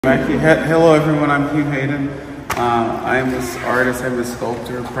Hello everyone, I'm Hugh Hayden. I'm this artist, I'm a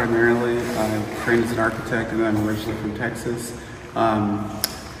sculptor primarily. I'm trained as an architect and I'm originally from Texas.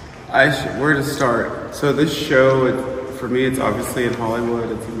 Where to start? So this show, for me, it's obviously in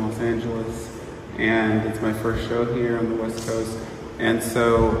Hollywood, it's in Los Angeles, and it's my first show here on the West Coast. And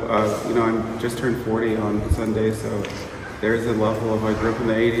so, I'm just turned 40 on Sunday, so there's a level of, I grew up in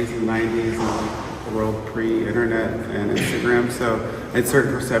the 80s and 90s, and the world pre-internet and Instagram, so I had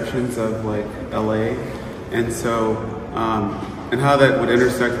certain perceptions of like LA, and so and how that would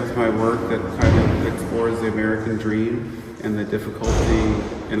intersect with my work that kind of explores the American dream and the difficulty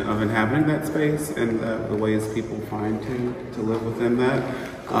of inhabiting that space and the ways people find to live within that.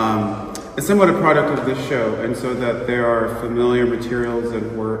 It's somewhat a product of this show, and so that there are familiar materials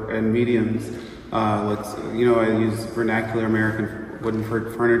and work and mediums. I use vernacular American wooden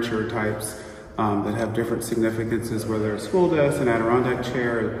furniture types that have different significances, whether a school desk, an Adirondack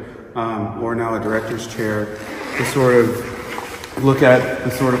chair, or now a director's chair, to sort of look at the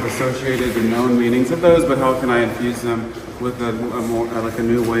sort of associated and known meanings of those, but how can I infuse them with a more like a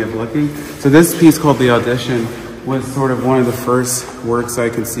new way of looking. So this piece called The Audition was sort of one of the first works I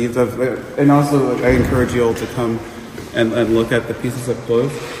conceived of, and also I encourage you all to come and look at the pieces up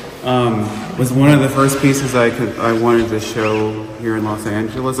close. Was one of the first pieces I wanted to show here in Los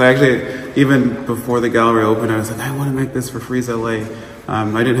Angeles. I actually, even before the gallery opened, I was like, I want to make this for Freeze LA.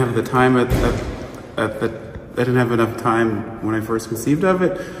 I didn't have the time I didn't have enough time when I first conceived of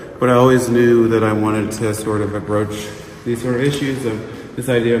it, but I always knew that I wanted to sort of approach these sort of issues of this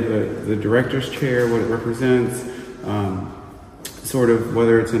idea of the director's chair, what it represents, sort of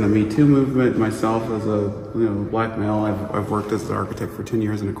whether it's in a Me Too movement. Myself as a black male, I've worked as an architect for 10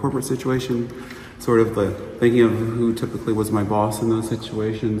 years in a corporate situation, sort of thinking of who typically was my boss in those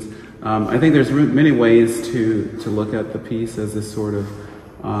situations. I think there's many ways to look at the piece as this sort of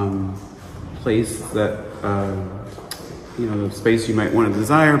place that, the space you might want to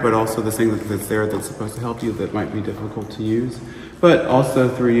desire, but also the thing that's there that's supposed to help you that might be difficult to use. But also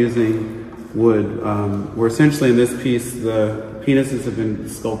through using wood, where essentially in this piece, the penises have been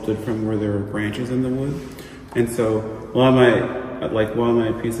sculpted from where there are branches in the wood. And so while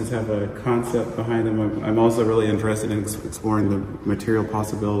my pieces have a concept behind them, I'm also really interested in exploring the material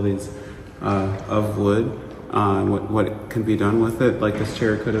possibilities of wood, what can be done with it. Like this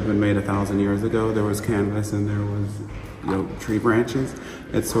chair could have been made 1,000 years ago. There was canvas and there was tree branches.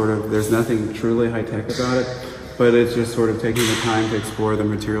 It's sort of, there's nothing truly high-tech about it, but it's just sort of taking the time to explore the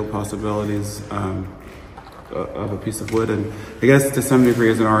material possibilities of a piece of wood. And I guess to some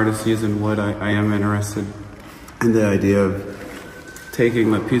degree as an artist using wood, I am interested in the idea of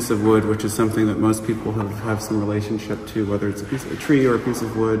taking a piece of wood, which is something that most people have some relationship to, whether it's a piece of a tree or a piece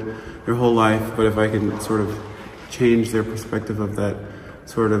of wood their whole life, but if I can sort of change their perspective of that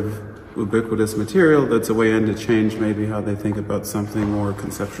sort of ubiquitous material, that's a way in to change maybe how they think about something more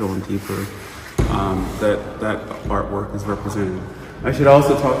conceptual and deeper that artwork is representing. I should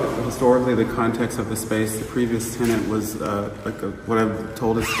also talk historically the context of the space. The previous tenant was what I've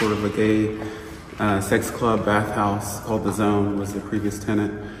told is sort of a gay sex club bathhouse called The Zone was the previous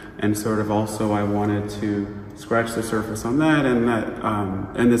tenant, and sort of also I wanted to scratch the surface on that and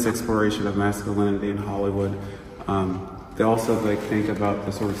this exploration of masculinity in Hollywood. They also think about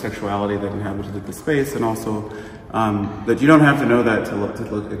the sort of sexuality that inhabited the space, and also that you don't have to know that to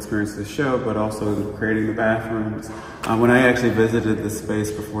experience this show, but also creating the bathrooms. When I actually visited this space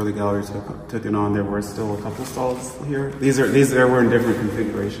before the gallery took it on, there were still a couple stalls here. These were in different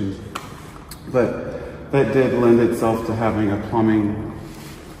configurations, but that did lend itself to having a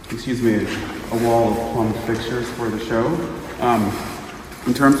wall of plumbed fixtures for the show.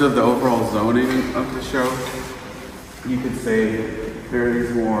 In terms of the overall zoning of the show, you could say there are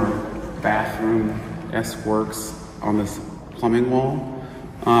these more bathroom-esque works on this plumbing wall.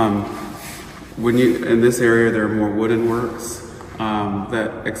 In this area, there are more wooden works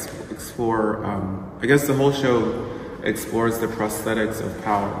that explore, I guess the whole show explores the prosthetics of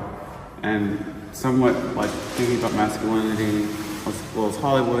power, and somewhat like thinking about masculinity as well as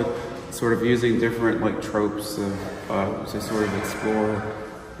Hollywood, sort of using different tropes to sort of explore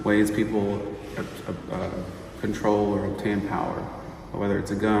ways people control or obtain power, whether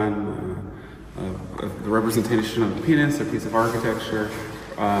it's a gun, the representation of a penis, a piece of architecture,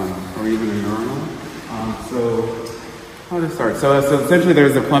 or even a urinal. So how to start? So essentially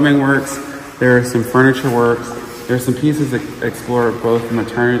there's the plumbing works, there are some furniture works, there's some pieces that explore both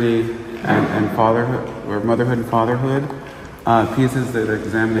maternity and fatherhood, or motherhood and fatherhood, pieces that are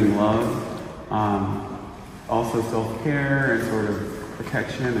examining love, also self-care and sort of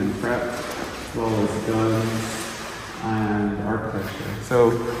protection and prep, as well as guns, and architecture.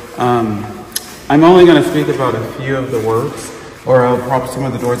 So I'm only going to speak about a few of the works, or I'll prop some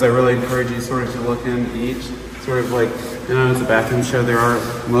of the doors. I really encourage you sort of to look in each, sort of like, you know, as a bathroom show, there are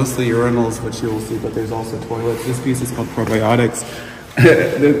mostly urinals, which you will see, but there's also toilets. This piece is called Probiotics.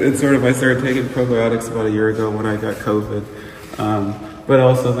 It's sort of, I started taking probiotics about a year ago when I got COVID. But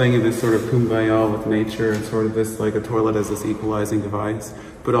also thinking this sort of kumbaya with nature and sort of this, like a toilet as this equalizing device,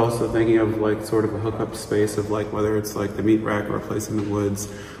 but also thinking of like sort of a hookup space of like whether it's like the meat rack or a place in the woods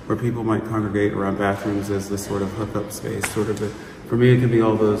where people might congregate around bathrooms as this sort of hookup space. Sort of, for me, it can be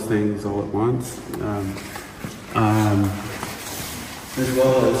all those things all at once. As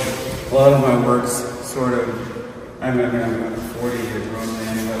well as a lot of my works sort of, I'm a 40-year grown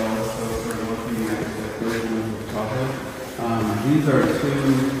man, but also sort of looking at the version of the topic. These are two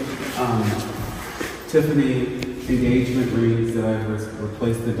Tiffany engagement rings that I've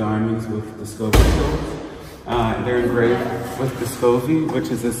replaced the diamonds with the Scovie pills. They're engraved with the Scovie, which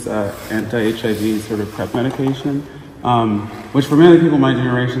is this anti-HIV sort of PrEP medication, which for many people in my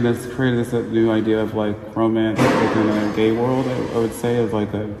generation, that's created this new idea of like romance within a gay world, I would say, of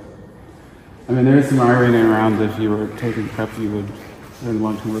like a, I mean, there's some irony around that if you were taking PrEP, you would, in a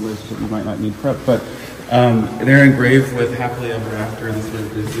long-term relationship, you might not need PrEP, but they're engraved with happily ever after and sort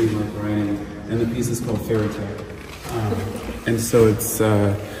of Disney-like writing, and the piece is called Fairy Tale. And so it's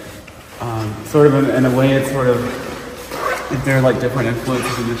sort of, in a way, it's sort of, if there are like different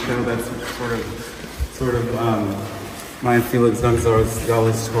influences in the show, that's sort of Maya Felix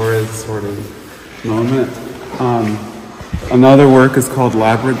Gonzalez Torres sort of moment. Another work is called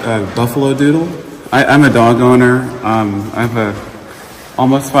Buffalo Doodle. I'm a dog owner. I have a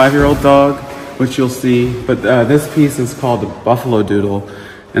almost 5-year-old dog, which you'll see, but this piece is called the Buffalo Doodle,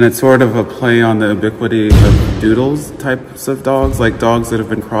 and it's sort of a play on the ubiquity of doodles types of dogs, like dogs that have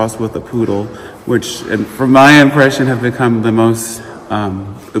been crossed with a poodle, which, and from my impression, have become the most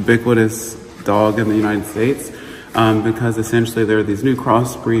ubiquitous dog in the United States, because essentially there are these new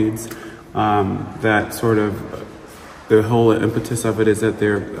crossbreeds that sort of, the whole impetus of it is that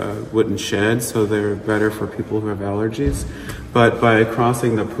they're wouldn't shed, so they're better for people who have allergies. But by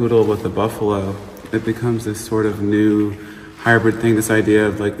crossing the poodle with the buffalo, it becomes this sort of new hybrid thing, this idea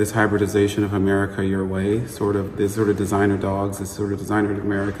of like this hybridization of America your way, sort of this sort of designer dogs, this sort of designer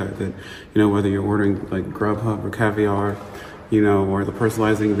America that, you know, whether you're ordering like Grubhub or Caviar, you know, or the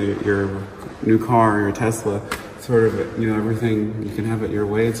personalizing your new car or your Tesla, sort of, you know, everything, you can have it your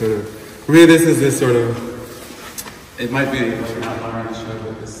way. It's sort of, for me, this is this sort of, it might be like an outlier on the show,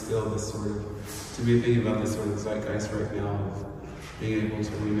 but it's still this sort of, to be thinking about this sort of zeitgeist right now of being able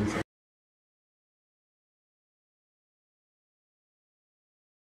to remix